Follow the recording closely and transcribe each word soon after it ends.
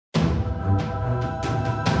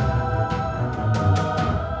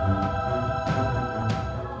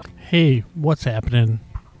Hey, what's happening?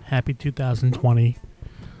 Happy 2020.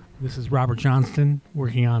 This is Robert Johnston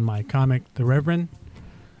working on my comic, The Reverend,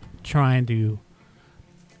 trying to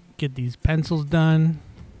get these pencils done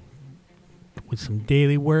with some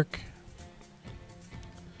daily work.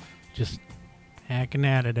 Just hacking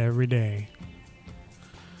at it every day.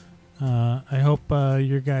 I hope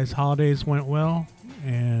your guys' holidays went well,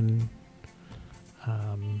 and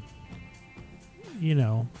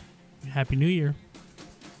Happy New Year.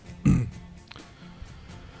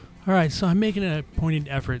 All right, so I'm making a pointed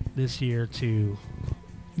effort this year to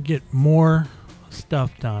get more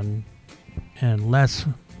stuff done and less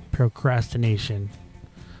procrastination.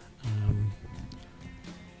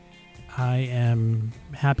 I am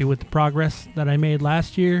happy with the progress that I made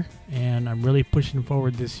last year, and I'm really pushing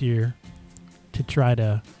forward this year to try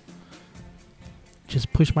to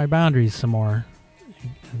just push my boundaries some more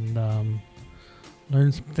and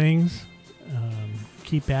learn some things,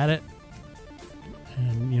 keep at it,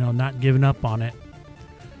 and not giving up on it.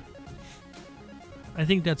 I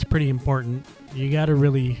think that's pretty important. You got to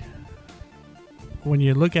really, when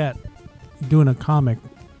you look at doing a comic,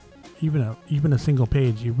 even a single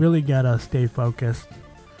page, you really got to stay focused,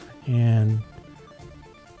 and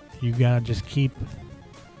you got to just keep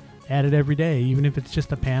at it every day, even if it's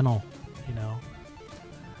just a panel.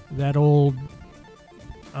 That old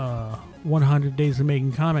 100 days of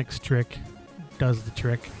making comics trick does the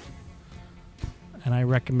trick, and I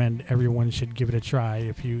recommend everyone should give it a try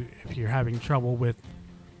if you're having trouble with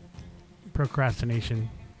procrastination.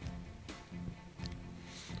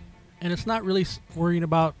 And it's not really worrying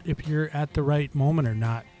about if you're at the right moment or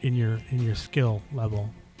not in your skill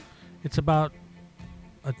level. It's about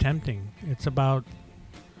attempting. It's about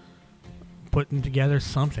putting together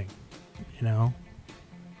something,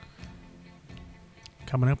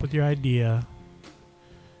 coming up with your idea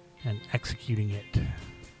and executing it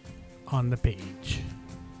on the page.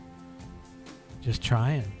 Just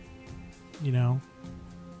trying, No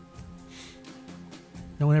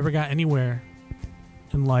one ever got anywhere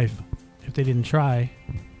in life if they didn't try.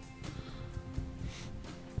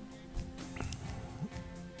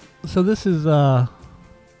 So this is I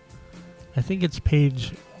think it's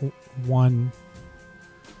page 1.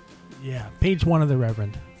 Yeah, page 1 of The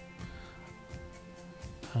Reverend.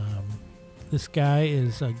 This guy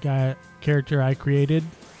is a character I created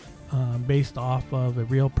based off of a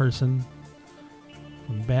real person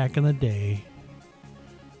from back in the day.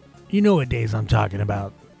 You know what days I'm talking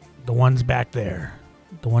about. The ones back there.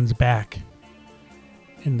 The ones back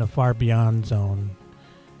in the far beyond zone.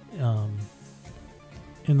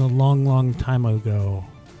 In the long, long time ago.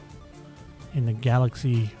 In the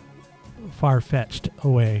galaxy far-fetched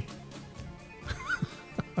away.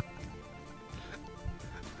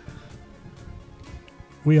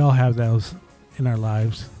 We all have those in our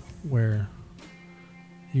lives where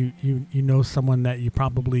you know someone that you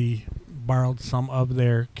probably borrowed some of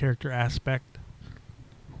their character aspect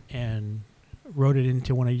and wrote it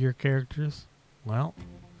into one of your characters. Well,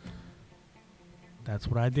 that's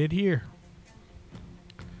what I did here.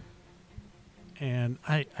 And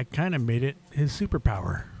I kind of made it his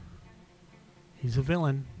superpower. He's a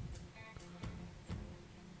villain,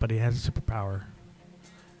 but he has a superpower.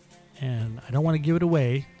 And I don't want to give it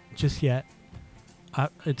away just yet.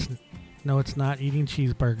 It's not eating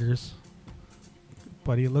cheeseburgers,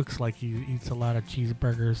 but he looks like he eats a lot of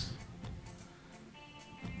cheeseburgers.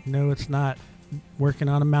 No, it's not working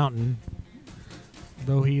on a mountain,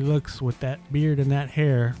 though he looks with that beard and that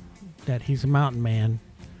hair that he's a mountain man.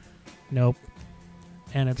 Nope.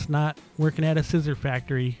 And it's not working at a scissor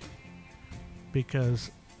factory because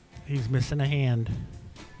he's missing a hand.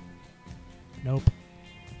 Nope.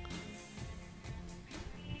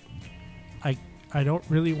 I don't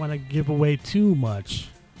really want to give away too much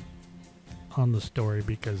on the story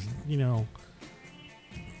because,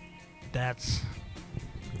 that's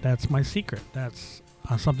my secret. That's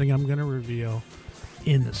something I'm going to reveal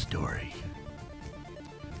in the story.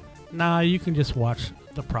 Now you can just watch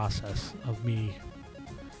the process of me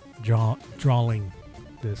drawing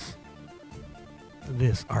this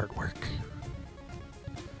artwork.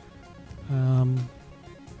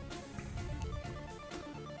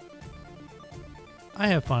 I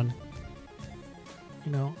have fun.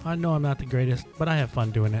 I know I'm not the greatest, but I have fun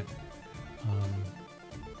doing it.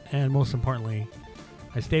 And most importantly,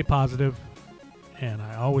 I stay positive, and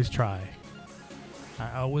I always try.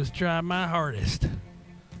 I always try my hardest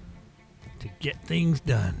to get things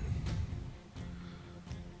done.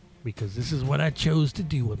 Because this is what I chose to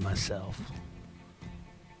do with myself.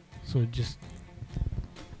 So just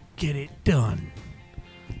get it done.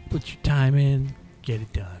 Put your time in, get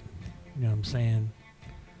it done. You know what I'm saying?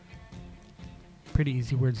 pretty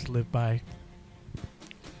easy words to live by.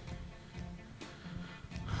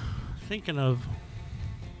 Thinking of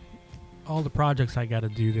all the projects I got to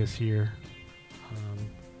do this year.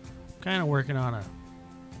 Kind of working on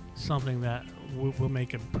something that will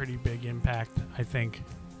make a pretty big impact, I think,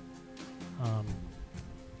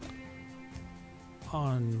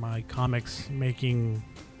 on my comics making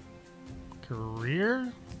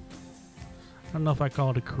career. I don't know if I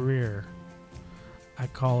call it a career. I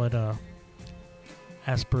call it a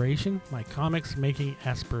aspiration. My comics making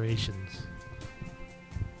aspirations.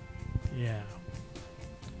 Yeah.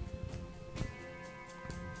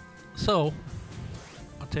 So,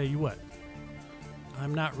 I'll tell you what.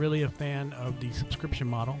 I'm not really a fan of the subscription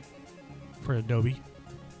model for Adobe,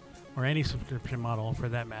 or any subscription model for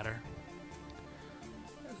that matter.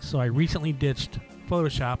 So I recently ditched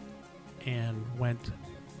Photoshop and went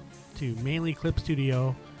to mainly Clip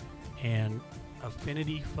Studio and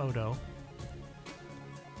Affinity Photo,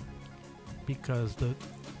 because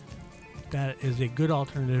that is a good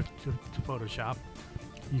alternative to Photoshop.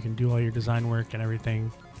 You can do all your design work and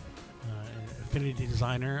everything. Affinity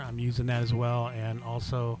Designer, I'm using that as well, and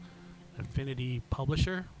also Affinity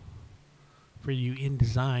Publisher for you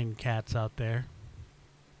InDesign cats out there.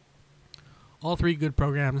 All three good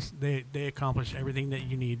programs. They accomplish everything that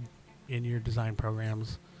you need in your design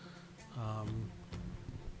programs.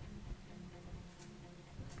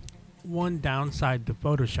 One downside to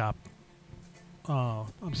Photoshop,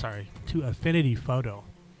 to Affinity Photo,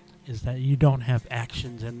 is that you don't have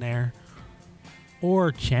actions in there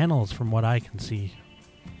or channels from what I can see.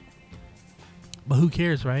 But who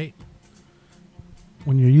cares, right?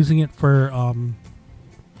 When you're using it for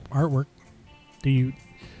artwork, I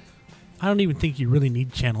don't even think you really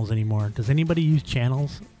need channels anymore. Does anybody use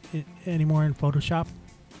channels anymore in Photoshop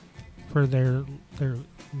for their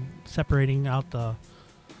separating out the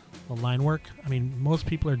line work? I mean, most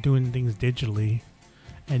people are doing things digitally,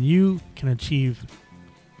 and you can achieve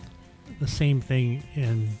the same thing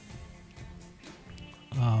in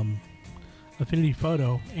Affinity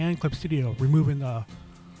Photo and Clip Studio, removing the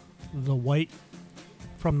white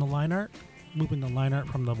from the line art, moving the line art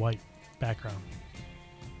from the white background.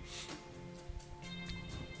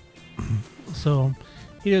 So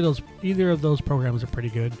either of those programs are pretty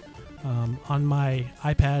good. On my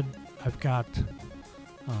iPad, I've got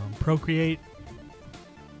Procreate,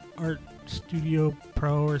 Art Studio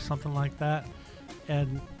Pro or something like that,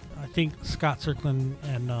 and I think Scott Circlin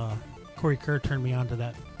and Corey Kerr turned me on to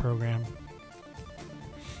that program.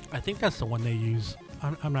 I think that's the one they use.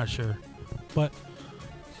 I'm not sure,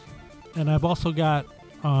 and I've also got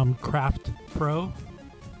Craft Pro.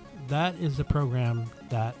 That is the program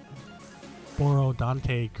that Boro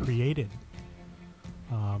Dante created.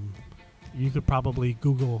 You could probably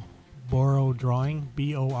Google Boro Drawing,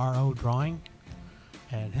 B-O-R-O Drawing,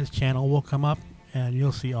 and his channel will come up, and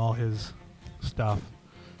you'll see all his stuff.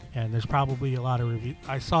 And there's probably a lot of reviews.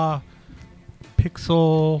 I saw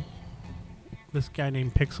this guy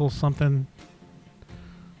named Pixel something,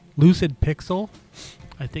 Lucid Pixel.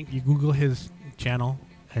 I think you Google his channel,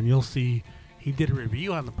 and you'll see he did a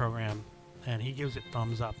review on the program, and he gives it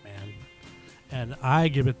thumbs up, man. And I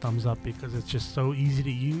give it thumbs up because it's just so easy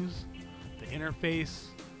to use. The interface,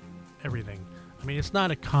 everything. I mean, it's not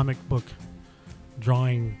a comic book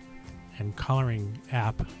drawing and coloring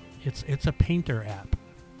app. It's a painter app,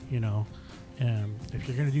 you know. And if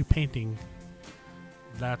you're going to do painting,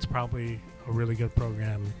 that's probably a really good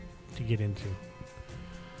program to get into.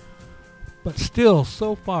 But still,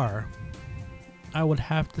 so far, I would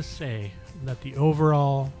have to say that the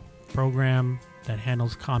overall program that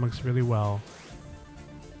handles comics really well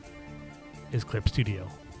is Clip Studio.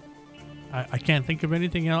 I can't think of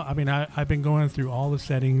anything else. I mean, I've been going through all the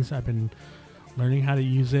settings. I've been learning how to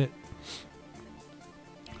use it.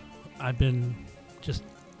 I've been just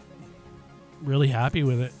really happy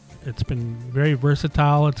with it. It's been very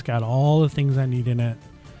versatile. It's got all the things I need in it.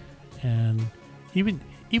 And even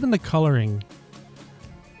the coloring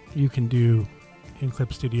you can do in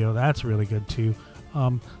Clip Studio, that's really good too.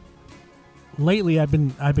 Lately I've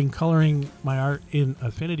been coloring my art in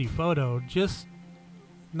Affinity Photo, just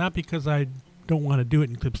not because I don't want to do it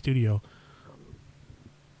in Clip Studio,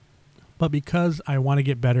 but because I want to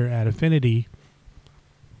get better at Affinity.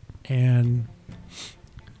 And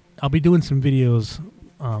I'll be doing some videos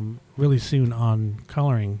really soon on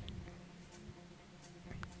coloring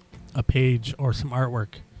a page or some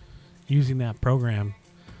artwork using that program,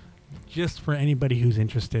 just for anybody who's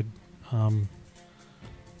interested.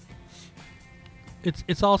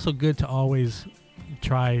 It's also good to always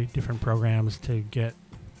try different programs to get,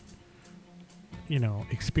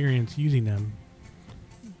 experience using them,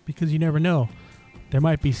 because you never know. there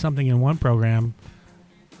might be something in one program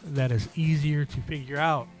that is easier to figure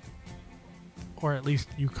out, or at least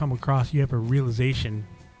you have a realization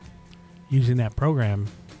using that program.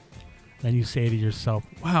 Then you say to yourself,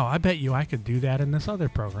 wow, I bet you I could do that in this other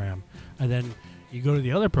program. And then you go to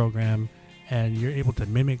the other program and you're able to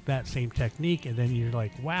mimic that same technique, and then you're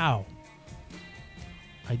like, wow,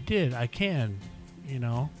 I can,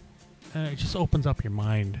 and it just opens up your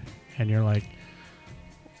mind, and you're like,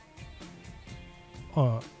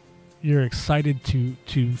 you're excited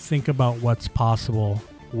to think about what's possible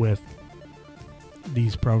with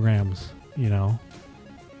these programs,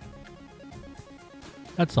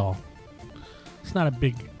 That's all. It's not a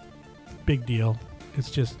big deal.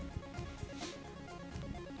 It's just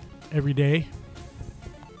every day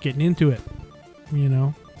getting into it,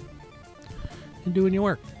 and doing your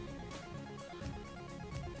work.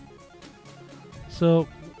 So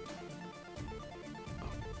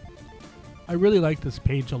I really like this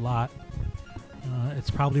page a lot. It's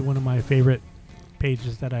probably one of my favorite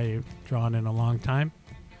pages that I've drawn in a long time.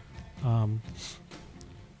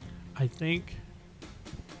 I think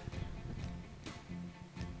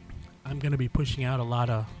I'm going to be pushing out a lot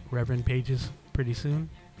of Reverend pages pretty soon,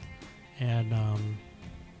 and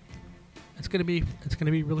it's going to be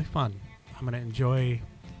really fun. I'm going to enjoy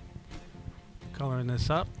coloring this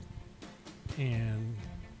up and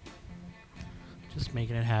just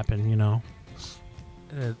making it happen,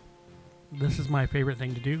 This is my favorite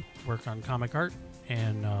thing to do, work on comic art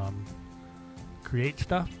and create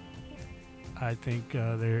stuff. I think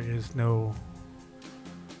there is no...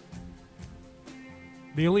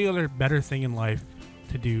 The only other better thing in life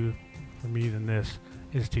to do for me than this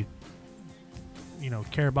is to,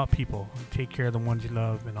 care about people, take care of the ones you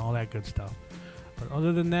love and all that good stuff. But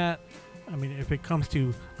other than that, if it comes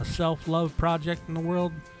to a self-love project in the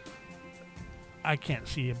world, I can't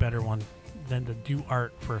see a better one than to do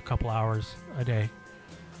art for a couple hours a day.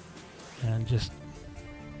 And just,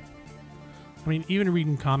 even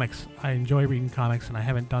reading comics, I enjoy reading comics, and I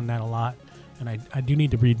haven't done that a lot. And I do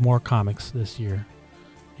need to read more comics this year,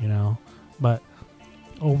 But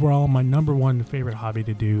overall, my number one favorite hobby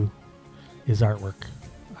to do is artwork.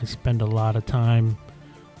 I spend a lot of time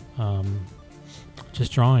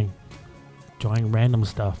just drawing random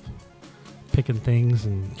stuff, picking things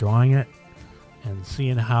and drawing it, and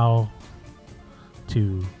seeing how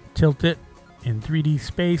to tilt it in 3D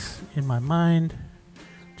space in my mind,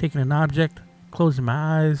 taking an object, closing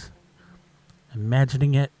my eyes,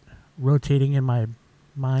 imagining it, rotating in my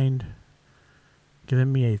mind,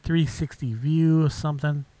 giving me a 360 view of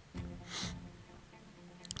something,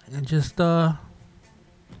 and just,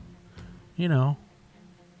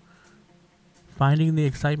 finding the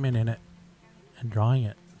excitement in it and drawing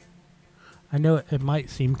it. I know it might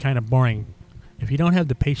seem kind of boring. If you don't have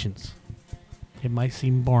the patience, it might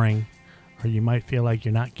seem boring, or you might feel like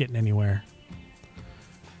you're not getting anywhere.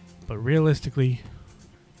 But realistically,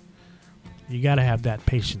 you got to have that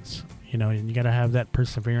patience, and you got to have that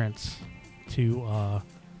perseverance to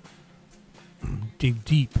dig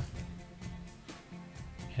deep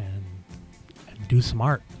and do some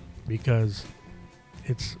art, because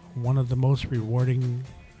it's one of the most rewarding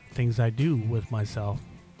things I do with myself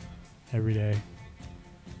every day.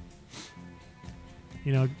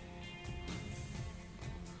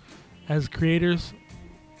 As creators,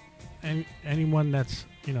 and anyone that's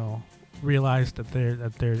realized that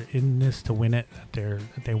they're in this to win it,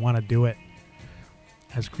 that they want to do it.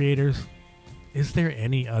 As creators, is there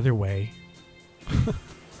any other way?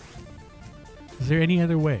 Is there any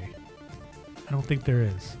other way? I don't think there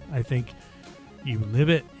is. I think you live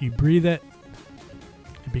it, you breathe it.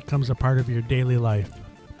 It becomes a part of your daily life.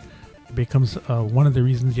 It becomes one of the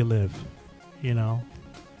reasons you live.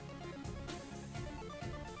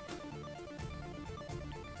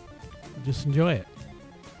 Just enjoy it.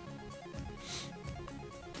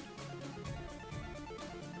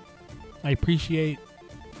 I appreciate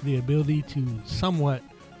the ability to somewhat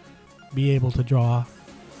be able to draw.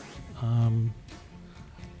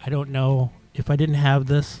 I don't know if I didn't have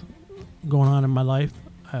this going on in my life,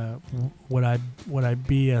 would I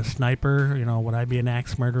be a sniper? Would I be an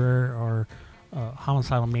axe murderer or a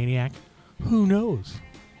homicidal maniac? Who knows?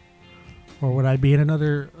 Or would I be in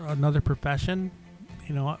another profession?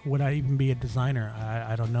 Would I even be a designer?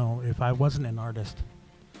 I don't know. If I wasn't an artist,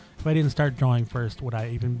 if I didn't start drawing first, would I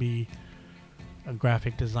even be a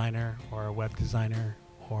graphic designer or a web designer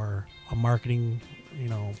or a marketing,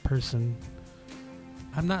 person?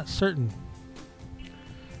 I'm not certain,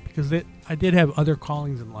 because I did have other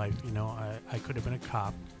callings in life. I could have been a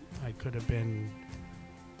cop. I could have been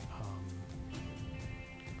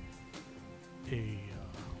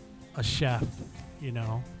a chef. You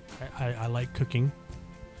know, I like cooking.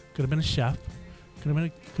 Could have been a chef.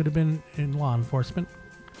 Could have been in law enforcement.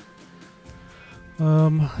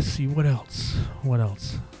 Let's see, what else?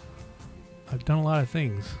 I've done a lot of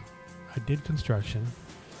things. I did construction.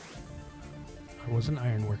 I was an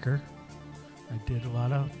iron worker. I did a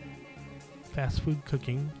lot of fast food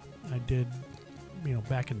cooking. I did, you know,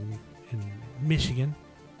 back in Michigan.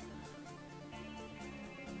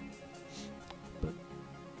 But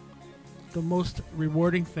the most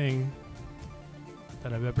rewarding thing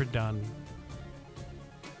that I've ever done,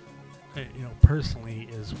 you know, personally,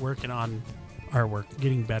 is working on artwork,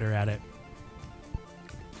 getting better at it.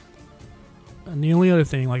 And the only other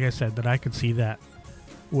thing, like I said, that I could see that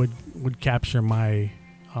would capture my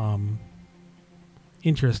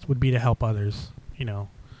interest would be to help others, you know.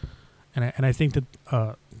 And I think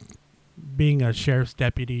that being a sheriff's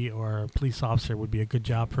deputy or a police officer would be a good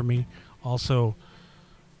job for me. Also,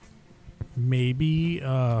 maybe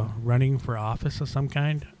running for office of some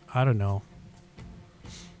kind. I don't know.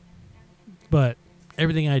 But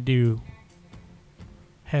everything I do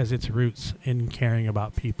has its roots in caring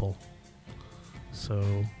about people.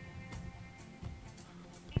 So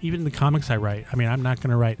even the comics I write, I mean, I'm not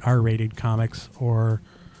going to write R-rated comics or,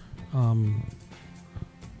 you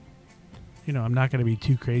know, I'm not going to be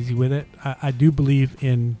too crazy with it. I do believe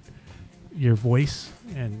in your voice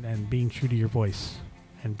and being true to your voice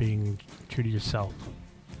and being true to yourself.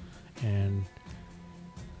 And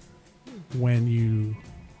when you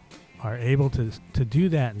are able to do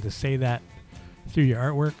that and to say that through your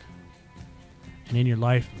artwork and in your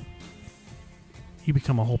life, you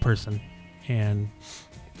become a whole person, and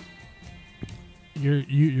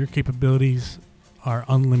your capabilities are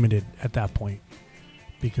unlimited at that point,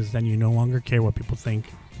 because then you no longer care what people think.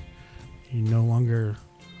 You no longer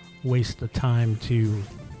waste the time to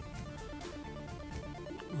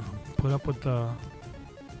put up with the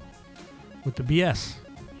BS.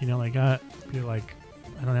 You know, like you're like,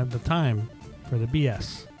 I don't have the time for the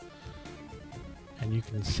BS, and you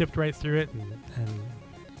can sift right through it and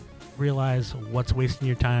realize what's wasting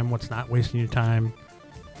your time, what's not wasting your time,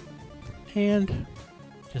 and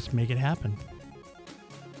just make it happen.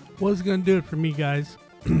 Well, this is going to do it for me, guys.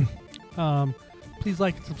 Please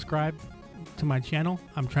like and subscribe to my channel.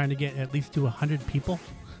 I'm trying to get at least to 100 people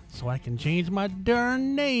so I can change my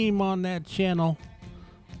darn name on that channel.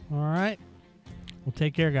 All right. Well,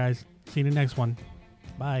 take care, guys. See you in the next one.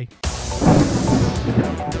 Bye.